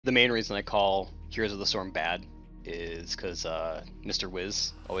the main reason I call Heroes of the Storm bad is because Mr.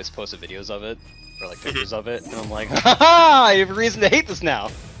 Wiz always posted videos of it, or like pictures of it, and I'm like, haha, I have a reason to hate this now.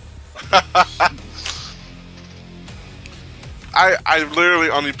 I literally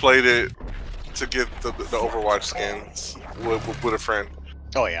only played it to get the Overwatch skins with a friend.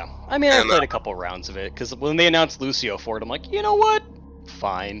 Oh yeah, I mean I played a couple rounds of it because when they announced Lucio for it, I'm like, you know what?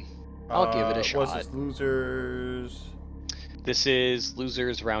 Fine, I'll give it a shot. What's this, losers? This is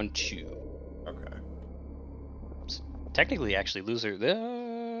losers round 2. Okay. Technically, actually, loser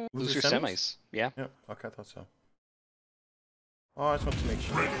semis. Yeah. Yep. Okay, I thought so. Oh, I just want to make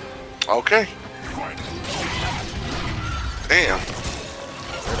sure. Okay. Damn.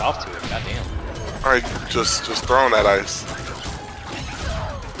 Right off to it. Goddamn. All right, just throwing that ice.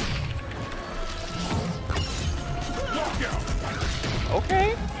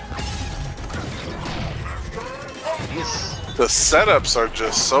 Okay. Jeez. The setups are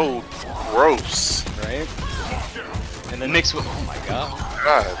just so gross. Right? And then mixed with, oh my god.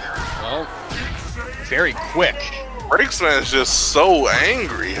 Well, very quick. Raexman is just so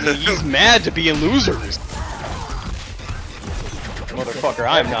angry. He's mad to be in losers. Motherfucker,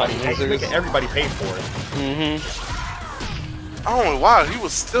 I'm not in losers. Everybody paid for it. Mm-hmm. Oh wow, he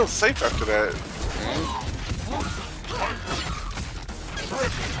was still safe after that.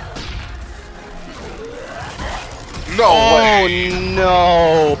 No way!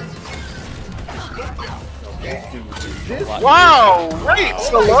 No! Wow! Wait,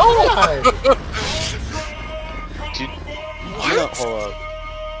 hello? Dude, hold up.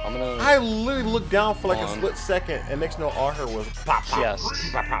 I'm gonna. I literally looked down for like a split second, and next to know all I heard was pop, pop.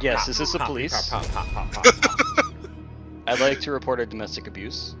 Yes. Pop, pop, Yes, pop, is this the pop, police? Pop, pop, pop, pop, pop, pop. I'd like to report a domestic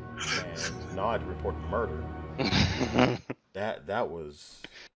abuse. And no, I'd report murder. That was.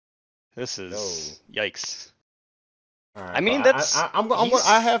 This is yikes. All right, I mean, that's.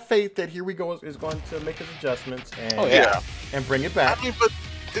 I have faith that Here We Go is going to make his adjustments and and bring it back. I mean, but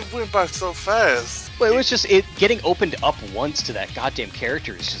it went by so fast. Well, it was just getting opened up once to that goddamn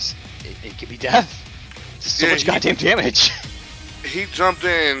character is just it could be death. Just so much goddamn damage. He jumped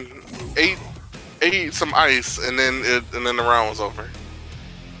in, ate some ice, and then the round was over.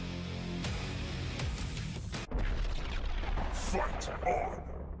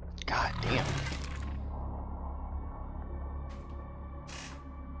 God damn.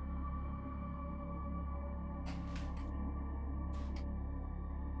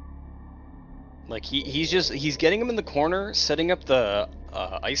 Like he's getting him in the corner, setting up the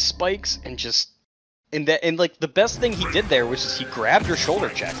ice spikes, and like the best thing he did there was just he grabbed her shoulder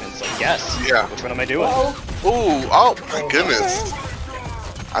check and it's like, yes, which one am I doing? Oh my goodness!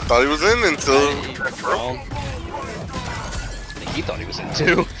 I thought he was in until he thought he was in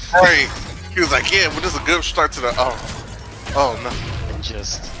too. Right? He was like, yeah, but this is a good start to the oh no. And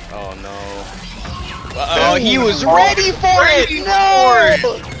just oh no. Oh, he was ready for it! No!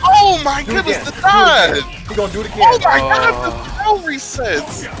 Oh my goodness, the dodge! He's gonna do it again. Oh my god, the throw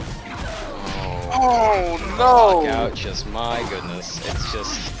resets! Oh no! Out, just my goodness. It's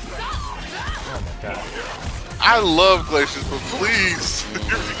just. Oh my god. I love Glacius, but please.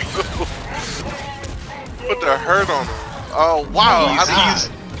 Put the hurt on him. Oh wow.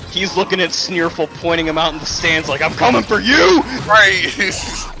 He's looking at Sneerful, pointing him out in the stands like, I'm coming for you! Right.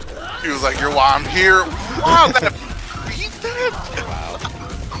 He was like, you're why I'm here. Wow, that beat that? Wow.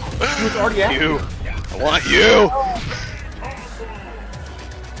 He was already at you. I want you!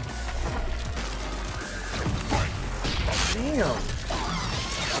 Damn.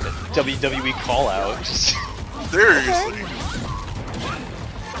 WWE call out. Just seriously.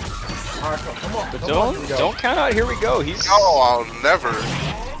 Alright, come on. But don't count out. Here we go. He's. Oh, I'll never.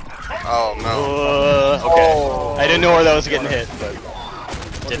 Oh no. Okay. Oh. I didn't know where that was getting hit, but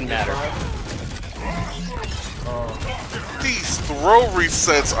didn't matter. These throw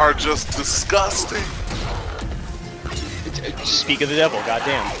resets are just disgusting. Speak of the devil,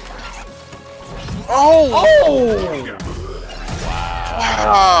 goddamn. Oh!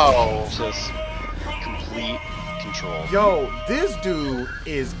 Wow. Just complete control. Yo, this dude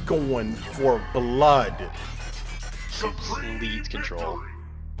is going for blood. Complete control.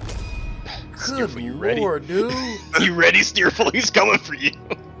 Good Steerful, you ready? Lord, dude. You ready, Steerful? He's coming for you.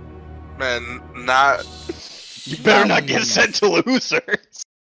 Man, not. You better not get sent to losers.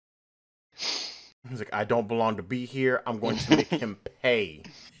 He's like, I don't belong to be here. I'm going to make him pay.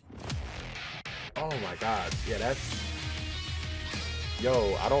 Oh my god. Yeah, that's.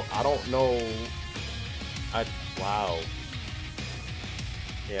 Yo, I don't know. Wow.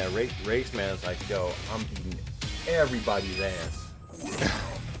 Yeah, Raexman is like, yo, I'm beating everybody's ass.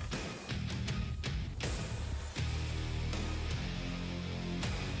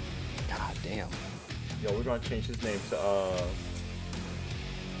 Damn. Yo, we're gonna change his name to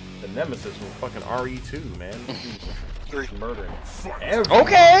the Nemesis from fucking RE2, man. He's murdering everyone.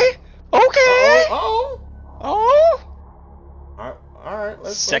 Okay. Okay. Oh. Oh. All right.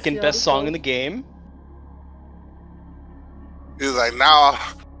 Let's Second best song in the game. He's like, now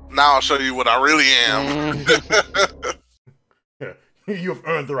I'll show you what I really am. You've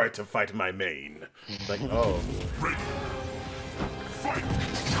earned the right to fight my main. It's like, oh.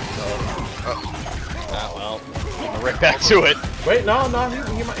 Well, right back to it. Wait, no,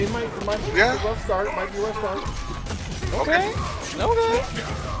 he might be Yeah. a rough start. It might be a rough start. Okay. Okay.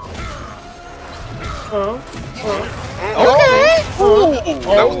 Okay.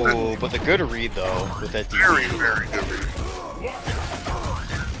 Oh, but the good read though with that Very, DP. very good read.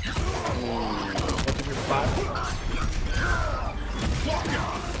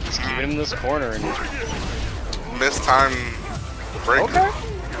 He's keeping him in this corner and Missed time to break. okay.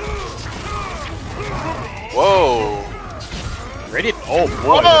 Whoa. Ready? Oh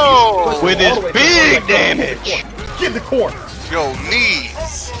boy, Whoa! with his big damage. Get the corner. Yo,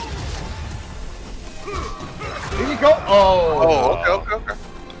 knees. Here you go. Oh. Oh, okay.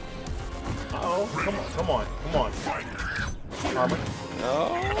 Uh-oh. Come on. Armor.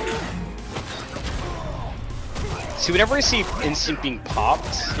 Oh. See, whenever I see instant being popped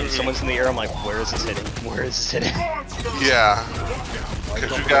and someone's in the air, I'm like, where is this hitting? Where is this hitting? Yeah.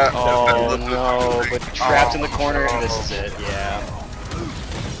 Because you got. Oh no, but trapped in the corner and this is it, yeah.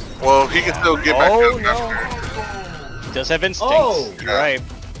 Well, he can still get back Oh up. no. He does have instincts. Oh.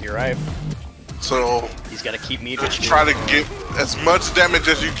 You're right. So He's got to keep me. just try to get as much damage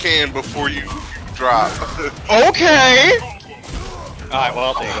as you can before you drop. Okay. All right.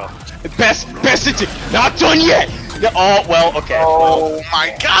 Well, there you go. Best. Not done yet. Oh well. Okay. Oh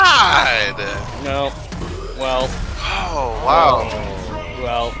my god! No. Well. Oh wow.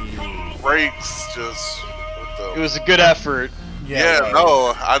 Well. Breaks just. What the... It was a good effort. Yeah, right.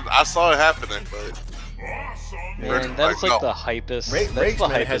 no, I saw it happening, but. Man, that's like the hypest. That's the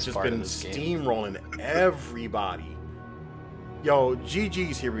Raexman has hypest just part been of this game. steamrolling everybody. Yo,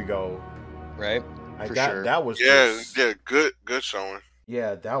 GG's, here we go. Right. For sure. That was Yeah, just, yeah, good showing.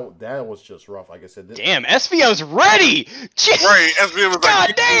 yeah, that was just rough. Like I said, Damn, SVM's ready. Jeez. Right, SBM was like,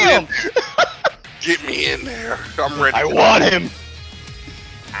 God damn. get me in there. I'm ready. I want him.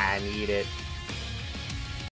 I need it.